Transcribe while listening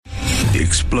The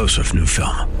explosive new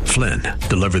film, Flynn,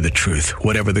 deliver the truth,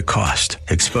 whatever the cost,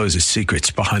 exposes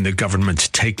secrets behind the government's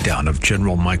takedown of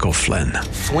General Michael Flynn.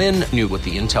 Flynn knew what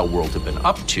the intel world had been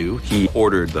up to. He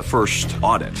ordered the first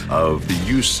audit of the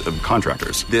use of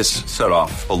contractors. This set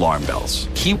off alarm bells.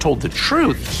 He told the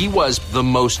truth. He was the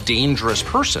most dangerous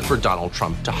person for Donald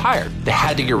Trump to hire. They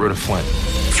had to get rid of Flynn.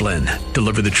 Flynn,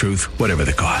 deliver the truth, whatever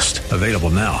the cost. Available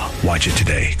now. Watch it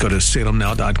today. Go to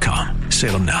salemnow.com.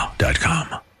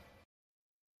 salemnow.com.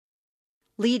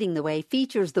 Leading the Way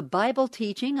features the Bible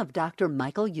teaching of Dr.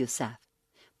 Michael Youssef,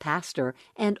 pastor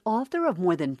and author of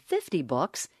more than 50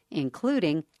 books,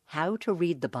 including How to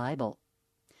Read the Bible.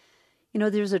 You know,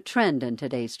 there's a trend in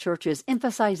today's churches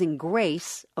emphasizing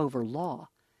grace over law.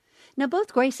 Now,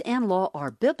 both grace and law are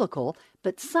biblical,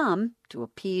 but some, to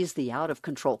appease the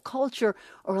out-of-control culture,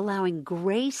 are allowing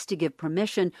grace to give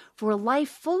permission for a life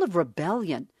full of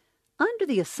rebellion, under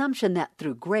the assumption that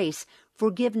through grace,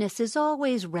 forgiveness is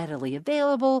always readily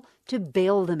available to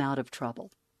bail them out of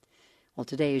trouble. Well,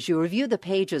 today, as you review the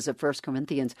pages of 1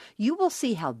 Corinthians, you will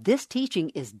see how this teaching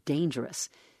is dangerous.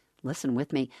 Listen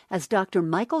with me as Dr.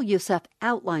 Michael Youssef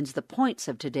outlines the points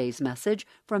of today's message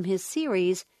from his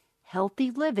series, Healthy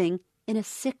Living in a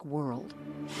Sick World.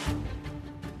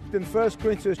 In 1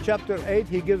 Corinthians chapter 8,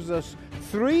 he gives us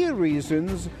 3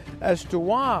 reasons as to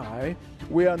why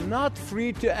we are not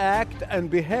free to act and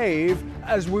behave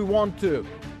as we want to.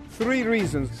 3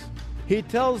 reasons. He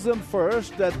tells them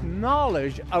first that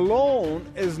knowledge alone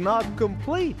is not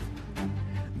complete.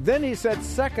 Then he said,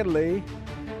 secondly,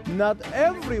 not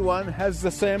everyone has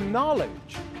the same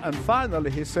knowledge. And finally,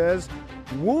 he says,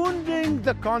 wounding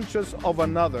the conscience of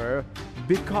another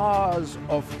because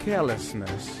of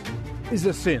carelessness is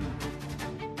a sin.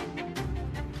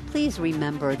 Please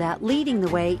remember that Leading the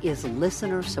Way is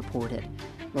listener-supported,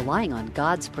 relying on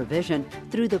God's provision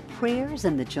through the prayers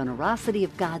and the generosity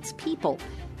of God's people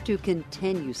to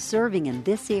continue serving in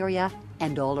this area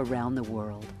and all around the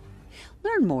world.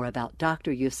 Learn more about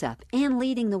Dr. Youssef and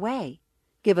Leading the Way.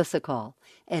 Give us a call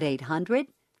at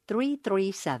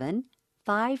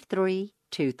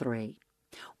 800-337-5323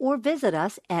 or visit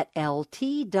us at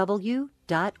ltw.org.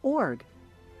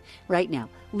 Right now,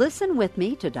 listen with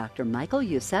me to Dr. Michael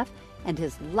Youssef and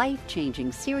his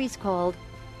life-changing series called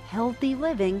Healthy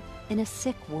Living in a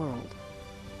Sick World.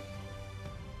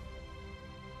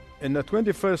 In the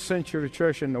 21st century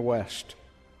church in the West,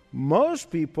 most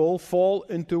people fall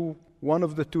into one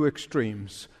of the 2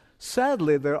 extremes.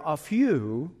 Sadly, there are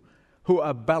few who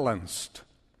are balanced.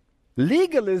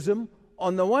 Legalism,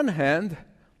 on the one hand,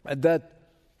 that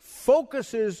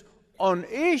focuses on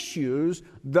issues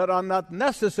that are not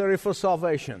necessary for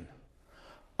salvation.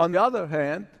 On the other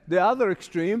hand, the other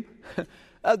extreme,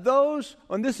 are those,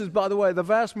 and this is, by the way, the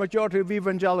vast majority of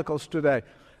evangelicals today,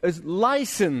 is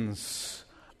license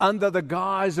under the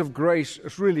guise of grace.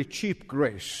 It's really cheap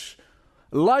grace.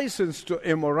 License to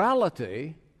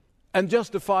immorality and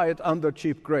justify it under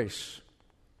cheap grace.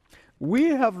 We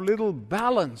have little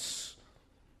balance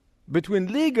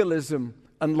between legalism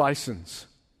and license.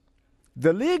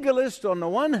 The legalist, on the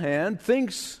one hand,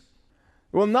 thinks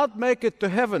will not make it to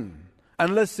heaven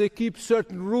unless they keep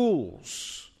certain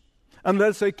rules,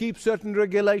 unless they keep certain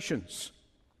regulations.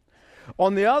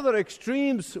 On the other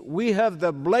extremes, we have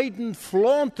the blatant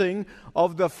flaunting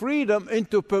of the freedom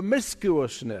into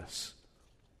promiscuousness.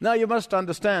 Now, you must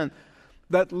understand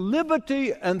that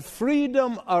liberty and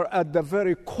freedom are at the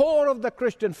very core of the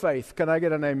Christian faith. Can I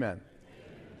get an amen?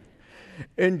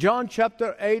 In John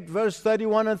chapter 8, verse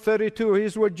 31 and 32,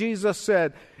 here's what Jesus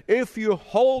said, if you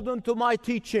hold unto my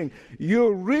teaching,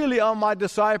 you really are my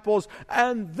disciples,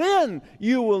 and then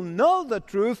you will know the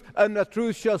truth, and the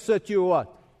truth shall set you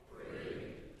what?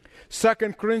 Free. 2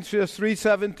 Corinthians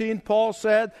 3:17, Paul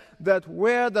said that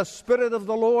where the Spirit of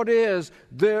the Lord is,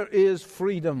 there is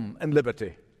freedom and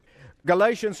liberty.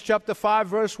 Galatians chapter 5,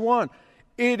 verse 1,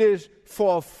 it is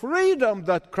for freedom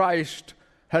that Christ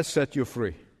has set you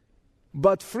free.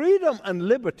 But freedom and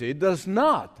liberty does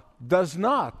not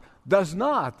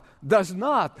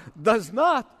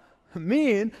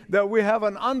mean that we have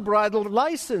an unbridled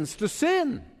license to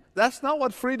sin. That's not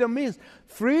what freedom means.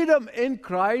 Freedom in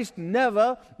Christ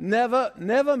never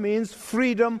means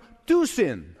freedom to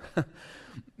sin.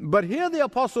 But here the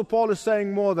Apostle Paul is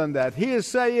saying more than that. He is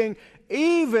saying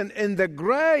even in the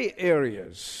gray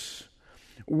areas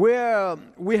where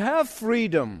we have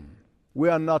freedom, we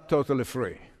are not totally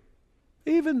free.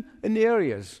 Even in the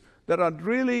areas that are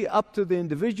really up to the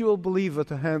individual believer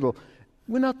to handle,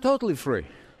 we're not totally free.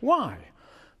 Why?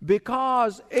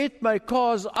 Because it may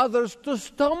cause others to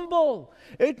stumble.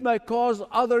 It may cause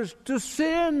others to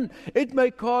sin. It may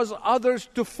cause others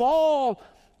to fall.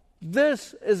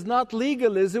 This is not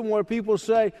legalism where people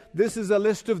say this is a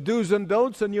list of do's and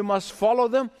don'ts and you must follow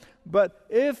them. But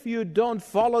if you don't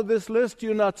follow this list,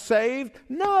 you're not saved.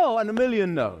 No, and a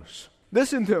million no's.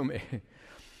 Listen to me.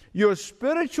 Your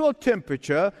spiritual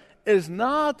temperature is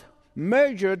not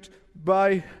measured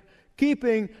by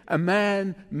keeping a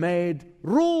man-made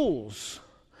rules.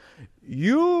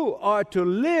 You are to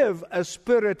live a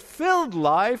spirit-filled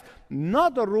life,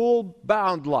 not a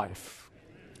rule-bound life.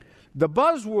 The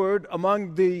buzzword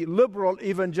among the liberal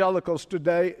evangelicals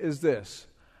today is this: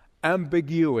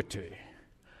 ambiguity.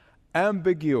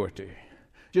 Ambiguity.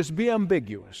 Just be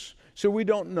ambiguous. So we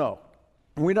don't know.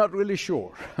 We're not really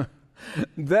sure.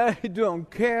 They don't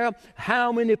care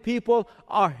how many people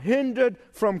are hindered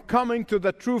from coming to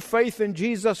the true faith in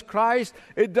Jesus Christ.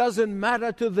 It doesn't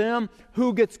matter to them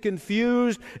who gets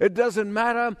confused. It doesn't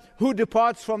matter who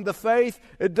departs from the faith.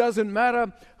 It doesn't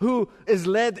matter who is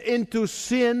led into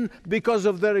sin because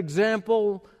of their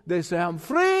example. They say, I'm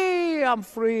free,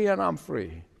 and I'm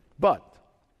free. But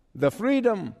the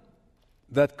freedom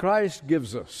that Christ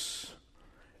gives us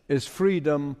is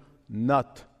freedom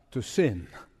not to sin.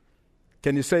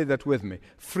 Can you say that with me?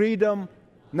 Freedom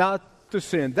not to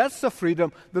sin. That's the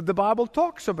freedom that the Bible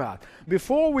talks about.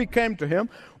 Before we came to Him,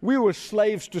 we were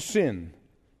slaves to sin.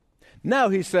 Now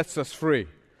He sets us free.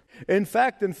 In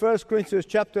fact, in 1 Corinthians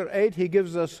chapter 8, He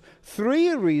gives us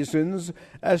 3 reasons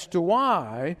as to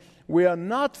why we are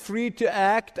not free to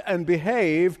act and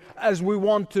behave as we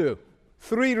want to.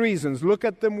 3 reasons. Look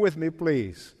at them with me,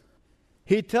 please.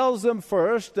 He tells them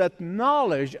first that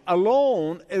knowledge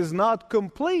alone is not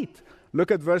complete. Look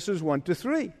at verses 1 to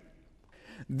 3.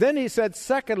 Then he said,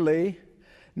 secondly,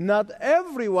 not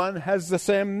everyone has the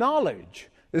same knowledge.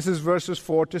 This is verses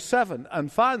 4 to 7.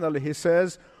 And finally, he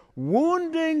says,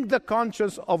 wounding the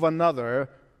conscience of another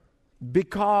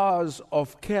because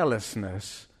of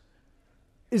carelessness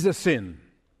is a sin.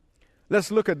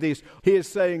 Let's look at these. He is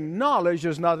saying knowledge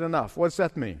is not enough. What's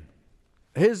that mean?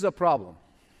 Here's the problem.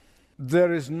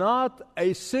 There is not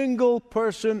a single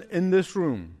person in this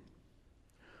room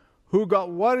who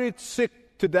got worried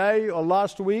sick today or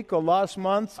last week or last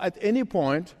month at any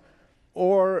point,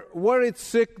 or worried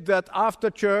sick that after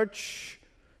church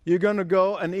you're going to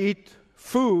go and eat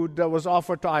food that was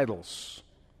offered to idols.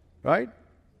 Right?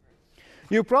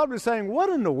 You're probably saying, what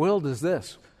in the world is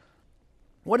this?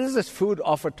 What is this food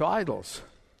offered to idols?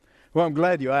 Well, I'm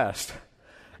glad you asked.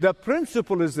 The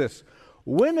principle is this.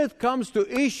 When it comes to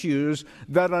issues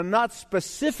that are not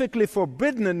specifically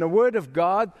forbidden in the Word of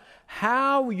God,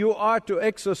 how you are to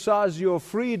exercise your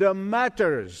freedom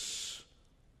matters.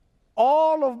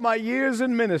 All of my years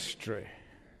in ministry,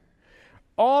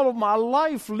 all of my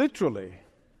life literally,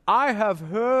 I have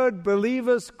heard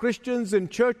believers, Christians in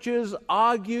churches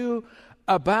argue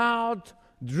about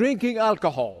drinking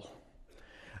alcohol,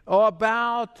 or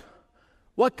about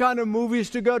what kind of movies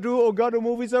to go to or go to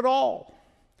movies at all.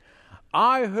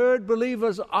 I heard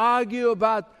believers argue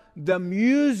about the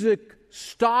music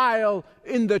style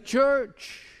in the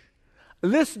church.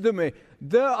 Listen to me.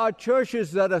 There are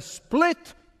churches that are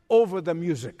split over the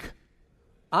music.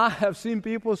 I have seen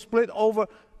people split over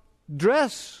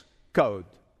dress code,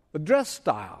 dress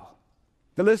style.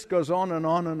 The list goes on and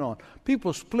on and on.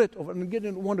 People split over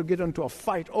and want to get into a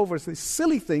fight over these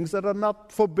silly things that are not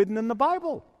forbidden in the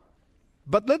Bible.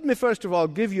 But let me first of all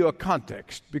give you a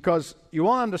context, because you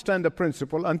won't understand the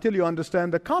principle until you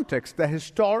understand the context, the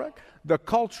historic, the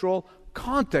cultural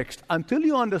context. Until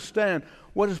you understand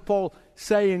what is Paul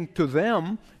saying to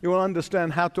them, you will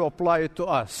understand how to apply it to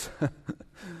us.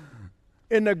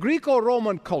 In the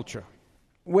Greco-Roman culture,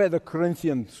 where the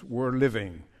Corinthians were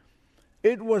living,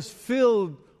 it was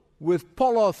filled with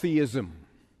polytheism.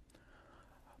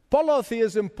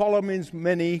 Polytheism, poly means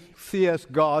many, theos,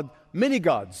 God, many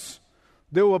gods.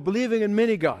 They were believing in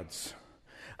many gods.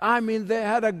 I mean, they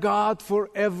had a God for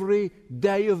every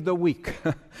day of the week.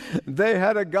 They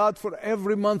had a God for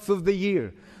every month of the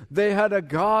year. They had a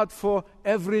God for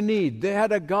every need. They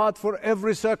had a God for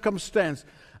every circumstance.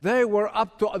 They were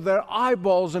up to their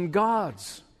eyeballs in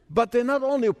gods. But they're not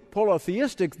only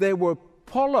polytheistic, they were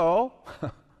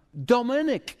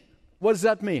dominic. What does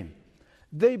that mean?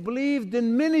 They believed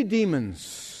in many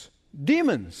demons.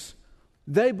 Demons.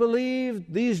 They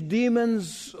believed these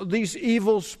demons, these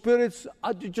evil spirits,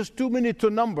 are just too many to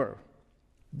number.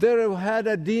 They had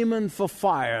a demon for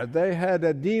fire. They had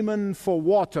a demon for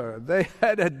water. They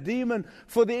had a demon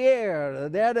for the air.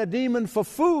 They had a demon for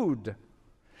food.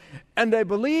 And they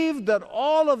believed that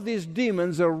all of these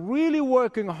demons are really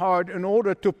working hard in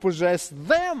order to possess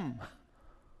them.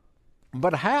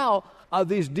 But how are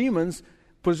these demons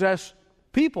possess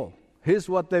people? Here's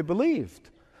what they believed.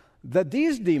 that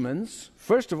these demons,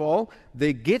 first of all,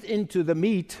 they get into the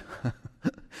meat.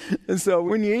 And so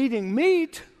when you're eating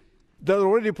meat that's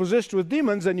already possessed with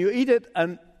demons, and you eat it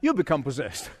and you become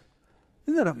possessed.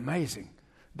 Isn't that amazing?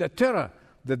 The terror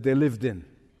that they lived in.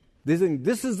 They think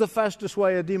this is the fastest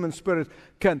way a demon spirit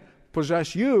can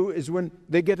possess you, is when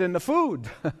they get in the food.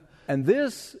 And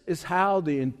this is how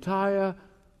the entire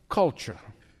culture,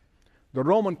 the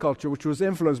Roman culture, which was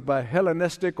influenced by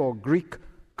Hellenistic or Greek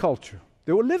culture,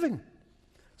 they were living.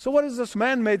 So what is this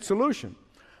man-made solution?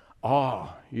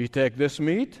 You take this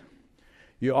meat,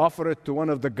 you offer it to one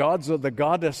of the gods or the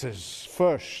goddesses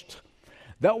first.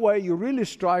 That way you really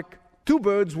strike two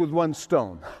birds with one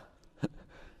stone.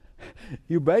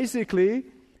 You basically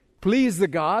please the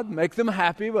god, make them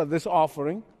happy with this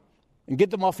offering, and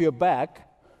get them off your back.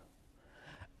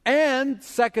 And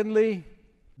secondly,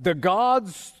 the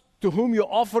gods to whom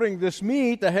you're offering this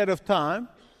meat ahead of time,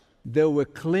 they will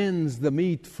cleanse the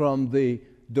meat from the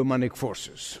demonic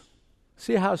forces.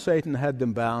 See how Satan had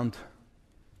them bound?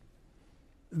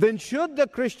 Then should the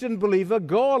Christian believer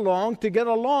go along to get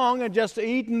along and just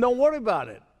eat and don't worry about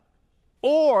it?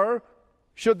 Or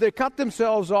should they cut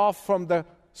themselves off from the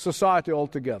society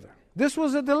altogether? This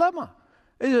was a dilemma.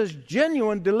 It is a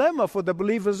genuine dilemma for the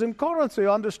believers in Corinth. So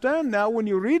you understand now, when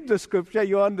you read the scripture,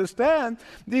 you understand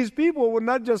these people were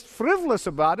not just frivolous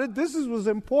about it. This was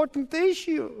an important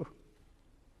issue.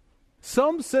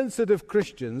 Some sensitive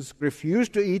Christians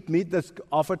refused to eat meat that's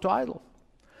offered to idol.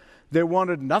 They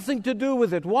wanted nothing to do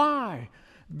with it. Why?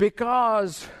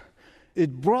 Because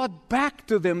it brought back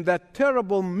to them that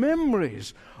terrible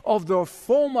memories of their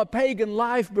former pagan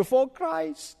life before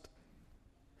Christ.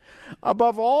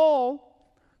 Above all,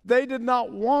 they did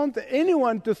not want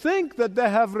anyone to think that they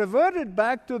have reverted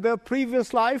back to their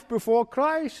previous life before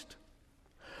Christ.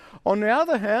 On the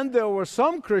other hand, there were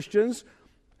some Christians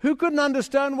who couldn't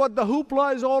understand what the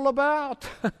hoopla is all about.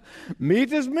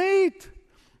 Meat is meat.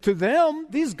 To them,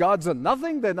 these gods are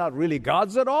nothing. They're not really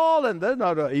gods at all, and they're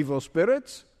not evil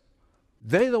spirits.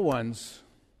 They're the ones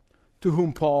to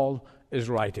whom Paul is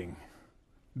writing,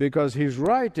 because he's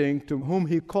writing to whom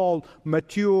he called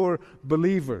mature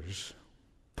believers.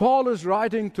 Paul is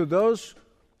writing to those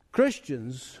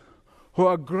Christians who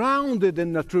are grounded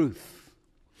in the truth.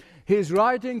 He's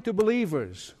writing to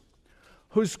believers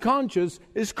whose conscience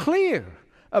is clear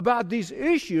about these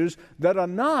issues that are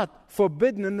not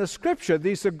forbidden in the Scripture.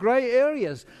 These are gray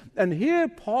areas. And here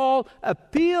Paul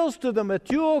appeals to the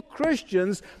mature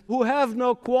Christians who have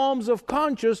no qualms of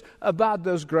conscience about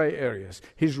those gray areas.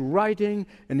 He's writing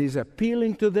and he's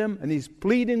appealing to them and he's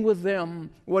pleading with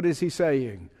them. What is he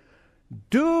saying?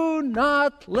 Do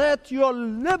not let your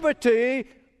liberty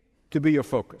to be your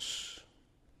focus.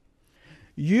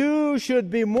 You should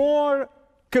be more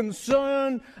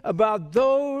concerned about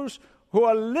those who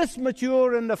are less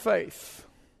mature in the faith.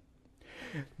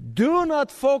 Do not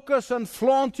focus and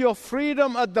flaunt your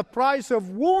freedom at the price of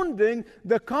wounding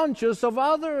the conscience of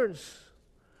others.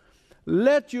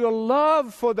 Let your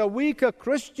love for the weaker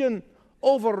Christian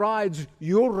override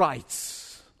your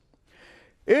rights.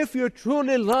 If you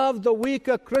truly love the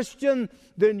weaker Christian,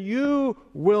 then you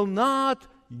will not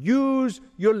use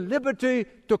your liberty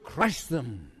to crush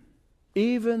them,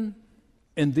 even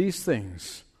in these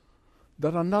things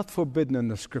that are not forbidden in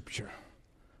the Scripture,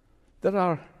 that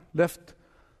are left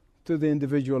to the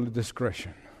individual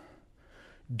discretion.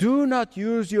 Do not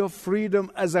use your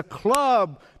freedom as a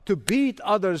club to beat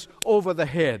others over the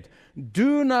head.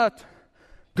 Do not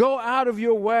go out of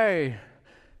your way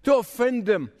to offend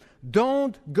them.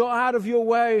 Don't go out of your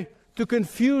way to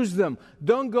confuse them.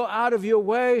 Don't go out of your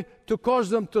way to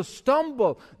cause them to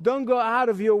stumble. Don't go out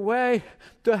of your way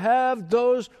to have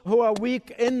those who are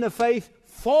weak in the faith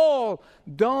fall.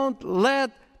 Don't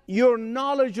let your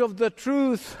knowledge of the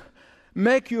truth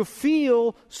make you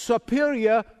feel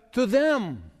superior to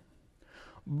them.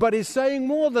 But he's saying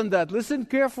more than that. Listen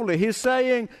carefully. He's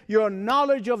saying your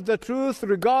knowledge of the truth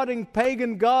regarding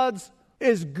pagan gods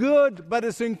is good, but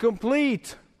it's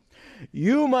incomplete.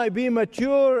 You might be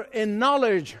mature in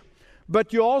knowledge,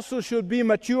 but you also should be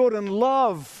mature in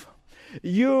love.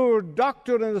 Your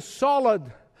doctrine is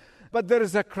solid, but there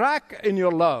is a crack in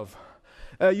your love.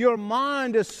 Your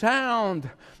mind is sound,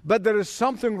 but there is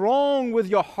something wrong with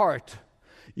your heart.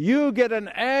 You get an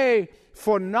A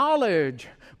for knowledge,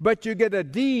 but you get a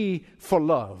D for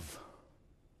love.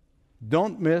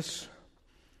 Don't miss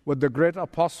what the great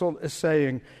apostle is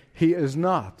saying. He is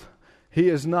not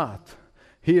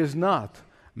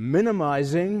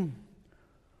minimizing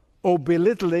or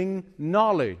belittling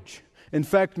knowledge. In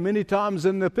fact, many times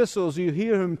in the epistles you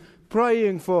hear him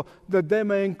praying for that they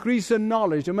may increase in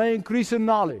knowledge. They may increase in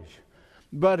knowledge.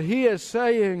 But he is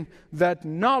saying that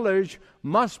knowledge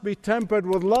must be tempered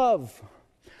with love.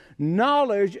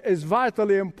 Knowledge is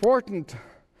vitally important,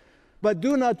 but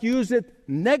do not use it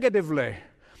negatively.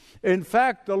 In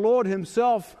fact, the Lord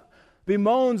himself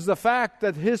bemoans the fact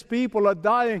that his people are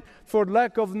dying for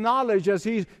lack of knowledge, as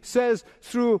he says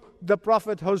through the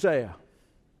prophet Hosea.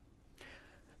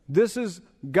 This is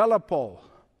Gallup poll.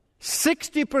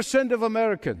 60% of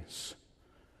Americans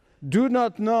do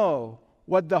not know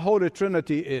what the Holy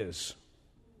Trinity is.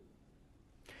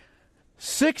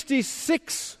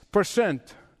 66%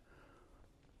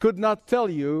 could not tell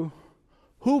you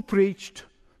who preached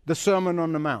the Sermon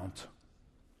on the Mount.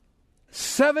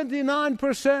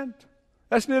 79%,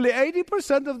 that's nearly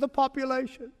 80% of the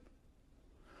population,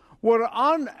 were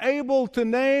unable to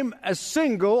name a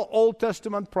single Old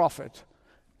Testament prophet.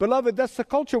 Beloved, that's the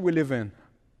culture we live in.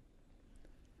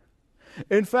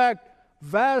 In fact,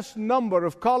 vast number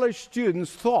of college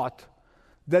students thought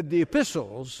that the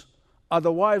epistles are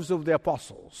the wives of the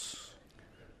apostles.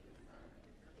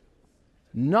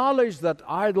 Knowledge that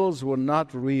idols were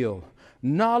not real.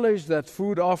 Knowledge that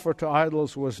food offered to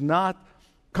idols was not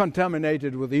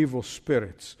contaminated with evil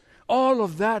spirits. All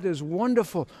of that is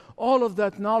wonderful. All of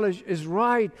that knowledge is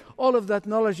right. All of that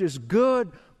knowledge is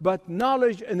good. But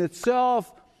knowledge in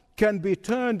itself can be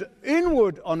turned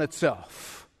inward on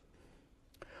itself.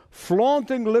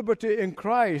 Flaunting liberty in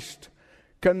Christ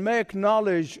can make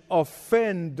knowledge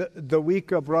offend the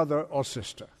weaker brother or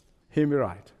sister. Hear me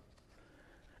right.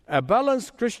 A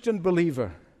balanced Christian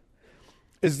believer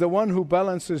is the one who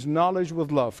balances knowledge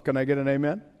with love. Can I get an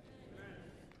amen? Amen.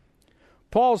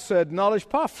 Paul said, knowledge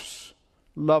puffs,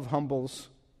 love humbles.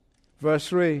 Verse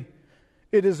 3,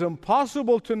 it is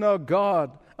impossible to know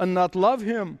God and not love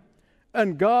him.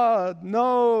 And God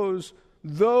knows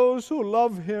those who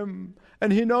love him.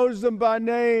 And he knows them by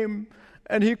name.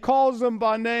 And he calls them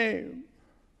by name.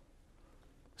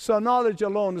 So knowledge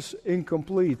alone is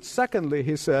incomplete. Secondly,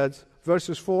 he says,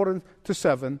 verses 4 to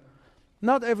 7,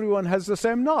 not everyone has the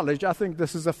same knowledge. I think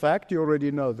this is a fact. You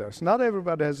already know this. Not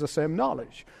everybody has the same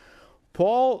knowledge.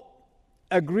 Paul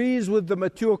agrees with the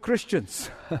mature Christians,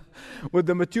 with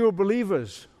the mature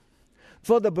believers.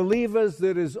 For the believers,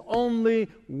 there is only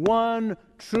one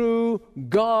true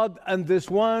God, and this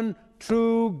one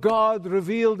true God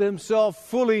revealed himself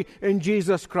fully in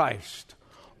Jesus Christ.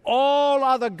 All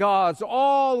other gods,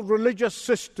 all religious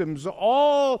systems,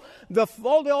 all they're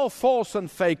all false and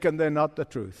fake, and they're not the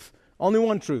truth. Only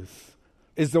one truth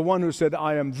is the one who said,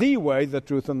 I am the way, the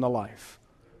truth, and the life.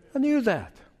 I knew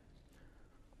that.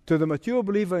 To the mature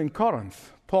believer in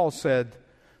Corinth, Paul said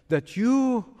that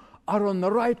you are on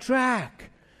the right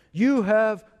track. You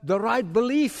have the right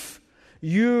belief.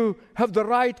 You have the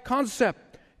right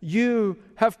concept. You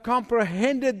have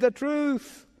comprehended the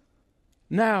truth.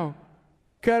 Now,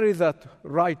 carry that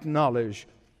right knowledge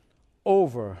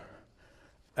over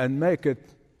and make it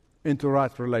into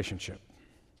right relationship.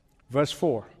 Verse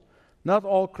 4, not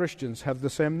all Christians have the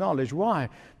same knowledge. Why?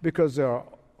 Because there are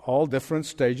all different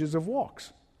stages of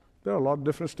walks. There are a lot of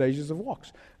different stages of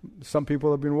walks. Some people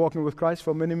have been walking with Christ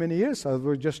for many, many years. Others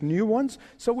were just new ones.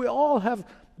 So we all have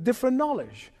different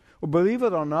knowledge. Well, believe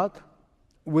it or not,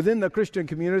 within the Christian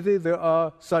community, there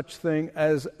are such things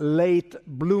as late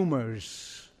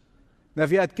bloomers. Now,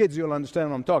 if you had kids, you'll understand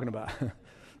what I'm talking about.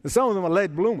 Some of them are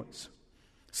late bloomers.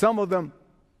 Some of them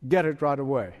get it right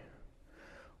away.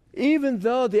 Even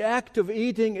though the act of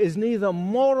eating is neither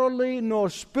morally nor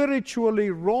spiritually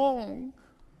wrong,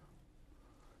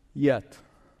 yet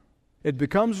it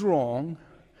becomes wrong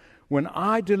when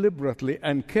I deliberately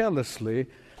and carelessly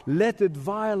let it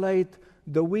violate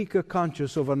the weaker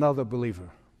conscience of another believer.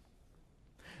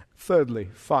 Thirdly,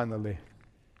 finally,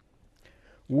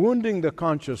 wounding the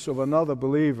conscience of another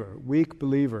believer, weak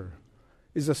believer,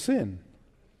 is a sin.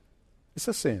 It's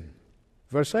a sin.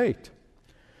 Verse 8,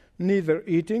 neither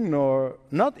eating nor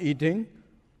not eating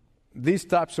these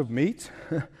types of meat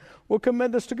will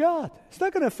commend us to God. It's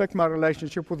not going to affect my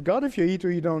relationship with God if you eat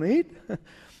or you don't eat.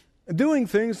 Doing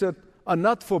things that are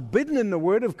not forbidden in the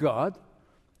Word of God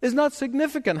is not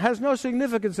significant, has no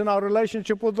significance in our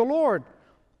relationship with the Lord.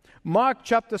 Mark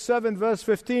chapter 7, verse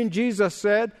 15, Jesus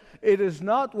said, it is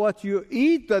not what you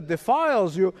eat that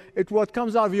defiles you, it's what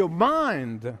comes out of your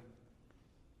mind.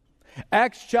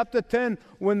 Acts chapter 10,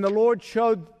 when the Lord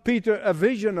showed Peter a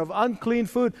vision of unclean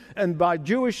food, and by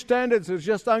Jewish standards it's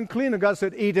just unclean, and God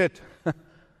said, eat it.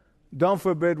 Don't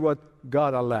forbid what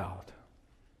God allowed.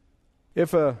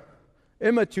 If an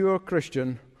immature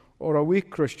Christian or a weak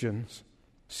Christian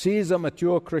sees a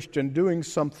mature Christian doing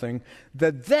something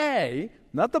that they,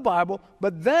 not the Bible,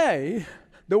 but they,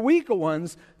 the weaker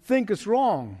ones, think is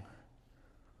wrong,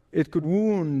 it could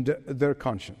wound their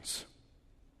conscience.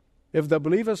 If the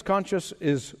believer's conscience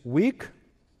is weak,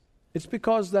 it's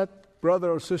because that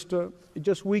brother or sister is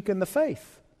just weak in the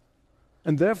faith.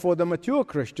 And therefore, the mature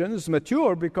Christian is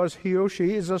mature because he or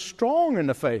she is strong in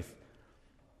the faith.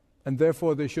 And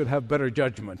therefore, they should have better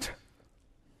judgment.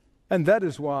 And that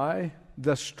is why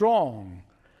the strong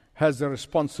has the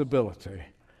responsibility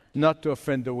not to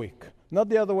offend the weak. Not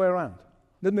the other way around.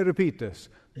 Let me repeat this.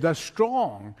 The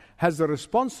strong has the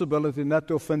responsibility not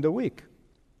to offend the weak.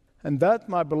 And that,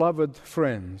 my beloved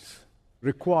friends,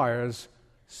 requires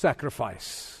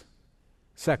sacrifice.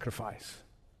 Sacrifice.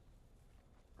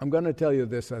 I'm going to tell you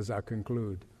this as I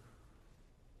conclude.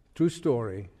 True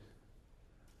story.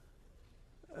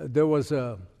 There was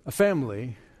a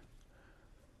family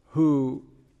who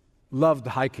loved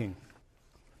hiking.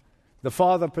 The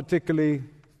father particularly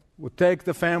would take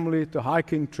the family to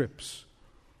hiking trips.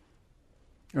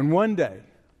 And one day,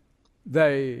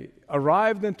 they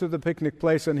arrived into the picnic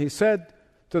place, and he said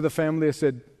to the family, he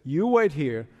said, "You wait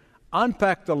here,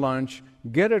 unpack the lunch,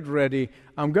 get it ready.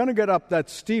 I'm going to get up that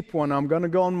steep one. I'm going to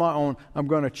go on my own. I'm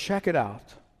going to check it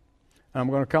out. And I'm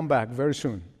going to come back very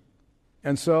soon."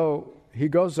 And so he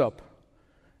goes up,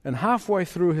 and halfway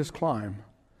through his climb,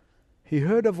 he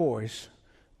heard a voice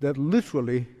that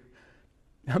literally,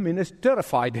 it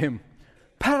terrified him,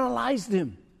 paralyzed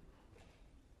him.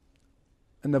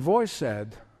 And the voice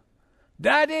said,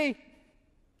 "Daddy,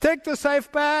 take the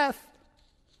safe path.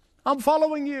 I'm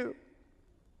following you."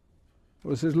 It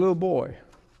was his little boy.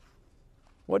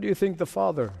 What do you think the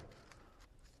father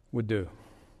would do?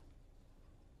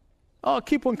 "Oh,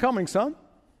 keep on coming, son.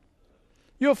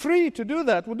 You're free to do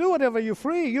that. Well, do whatever you're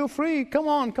free. You're free. Come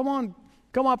on.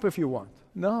 Come up if you want."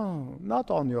 No, not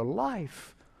on your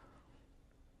life.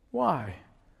 Why?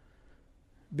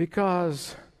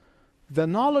 Because the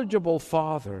knowledgeable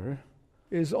father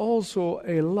is also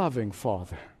a loving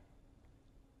father.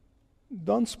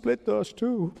 Don't split those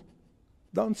two.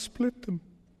 Don't split them.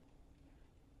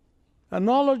 A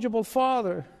knowledgeable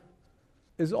father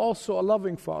is also a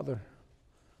loving father.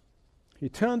 He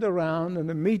turned around and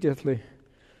immediately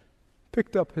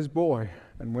picked up his boy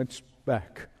and went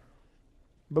back.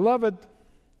 Beloved,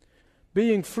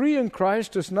 being free in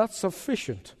Christ is not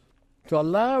sufficient to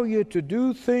allow you to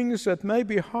do things that may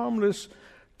be harmless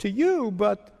to you,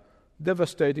 but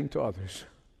devastating to others.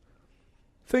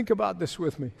 Think about this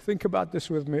with me. Think about this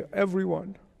with me,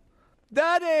 everyone.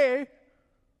 "Daddy,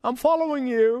 I'm following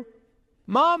you.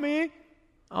 Mommy,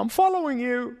 I'm following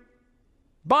you.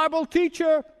 Bible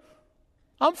teacher,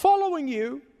 I'm following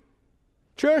you.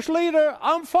 Church leader,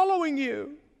 I'm following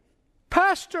you.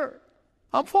 Pastor,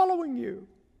 I'm following you."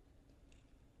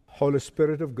 Holy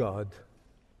Spirit of God,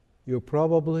 you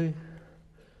probably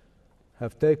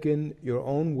have taken your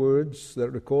own words that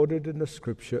are recorded in the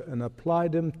Scripture and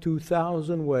applied them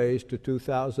 2,000 ways to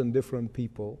 2,000 different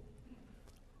people.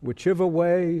 Whichever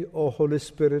way, O Holy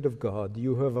Spirit of God,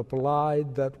 you have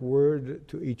applied that word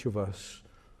to each of us,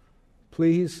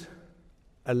 please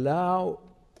allow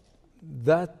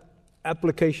that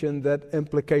application, that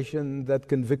implication, that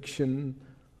conviction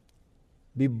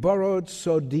be burrowed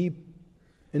so deep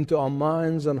into our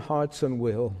minds and hearts and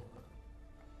will,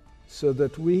 so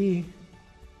that we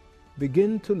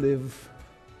begin to live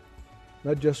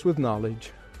not just with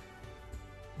knowledge,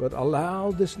 but allow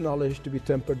this knowledge to be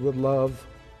tempered with love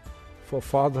for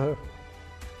Father,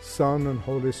 Son, and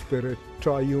Holy Spirit,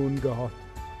 triune God.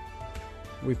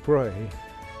 We pray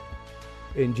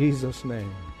in Jesus'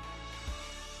 name.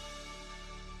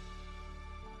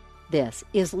 This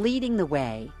is Leading the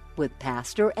Way with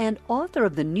pastor and author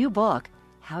of the new book,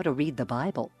 How to Read the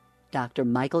Bible, Dr.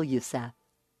 Michael Youssef.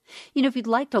 If you'd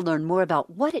like to learn more about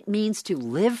what it means to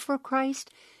live for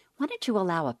Christ, why don't you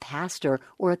allow a pastor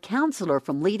or a counselor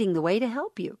from Leading the Way to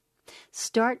help you?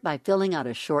 Start by filling out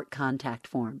a short contact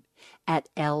form at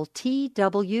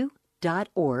ltw.org/Jesus.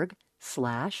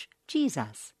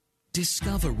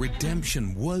 Discover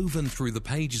redemption woven through the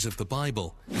pages of the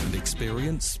Bible and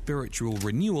experience spiritual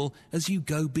renewal as you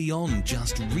go beyond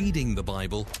just reading the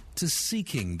Bible to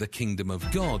seeking the kingdom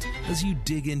of God as you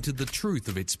dig into the truth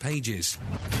of its pages.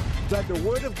 That the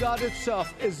Word of God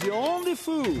itself is the only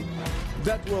food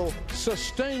that will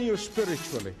sustain you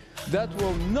spiritually, that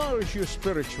will nourish you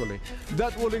spiritually,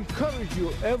 that will encourage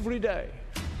you every day.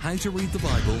 How to Read the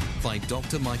Bible by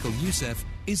Dr. Michael Youssef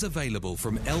is available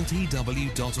from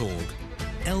ltw.org.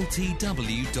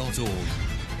 ltw.org.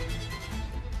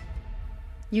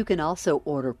 You can also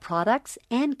order products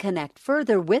and connect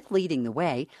further with Leading the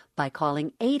Way by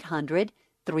calling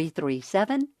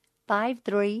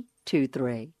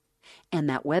 800-337-5323. And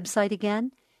that website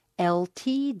again,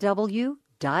 ltw.org.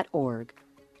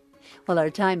 Well, our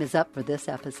time is up for this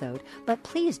episode, but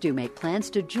please do make plans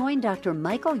to join Dr.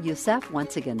 Michael Youssef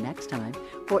once again next time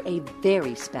for a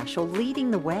very special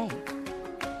Leading the Way.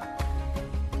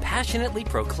 Passionately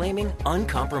proclaiming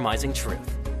uncompromising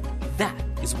truth. That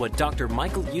is what Dr.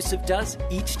 Michael Youssef does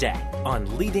each day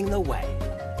on Leading the Way.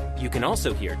 You can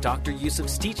also hear Dr.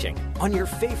 Youssef's teaching on your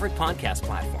favorite podcast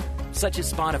platform, such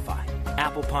as Spotify,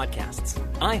 Apple Podcasts,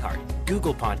 iHeart,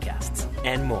 Google Podcasts,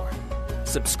 and more.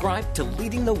 Subscribe to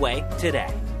Leading the Way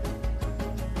today.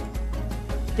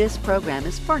 This program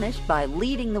is furnished by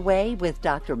Leading the Way with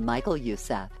Dr. Michael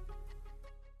Youssef.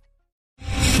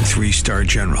 3-star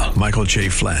General Michael J.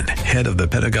 Flynn, head of the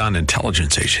Pentagon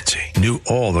Intelligence Agency, knew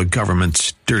all the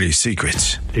government's dirty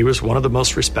secrets. He was one of the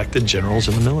most respected generals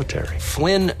in the military.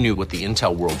 Flynn knew what the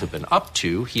intel world had been up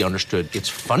to. He understood its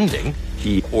funding.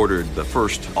 He ordered the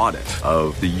first audit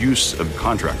of the use of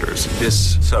contractors.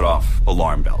 This set off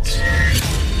alarm bells.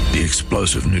 The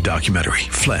explosive new documentary,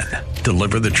 Flynn,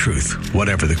 Deliver the Truth,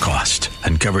 Whatever the Cost,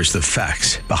 uncovers the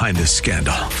facts behind this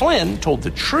scandal. Flynn told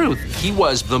the truth. He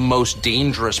was the most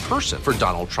dangerous person for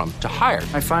Donald Trump to hire.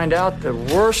 I find out the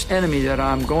worst enemy that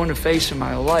I'm going to face in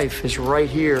my life is right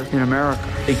here in America.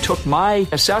 They took my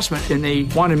assessment and they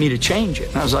wanted me to change it.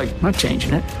 And I was like, I'm not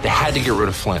changing it. They had to get rid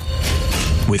of Flynn.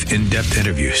 With in-depth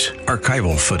interviews,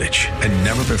 archival footage, and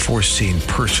never-before-seen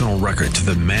personal records of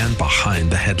the man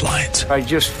behind the headlines. I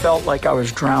just felt like I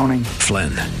was drowning. Flynn,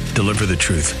 Deliver the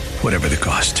Truth, Whatever the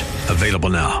Cost. Available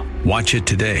now. Watch it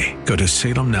today. Go to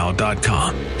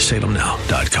salemnow.com.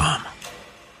 salemnow.com.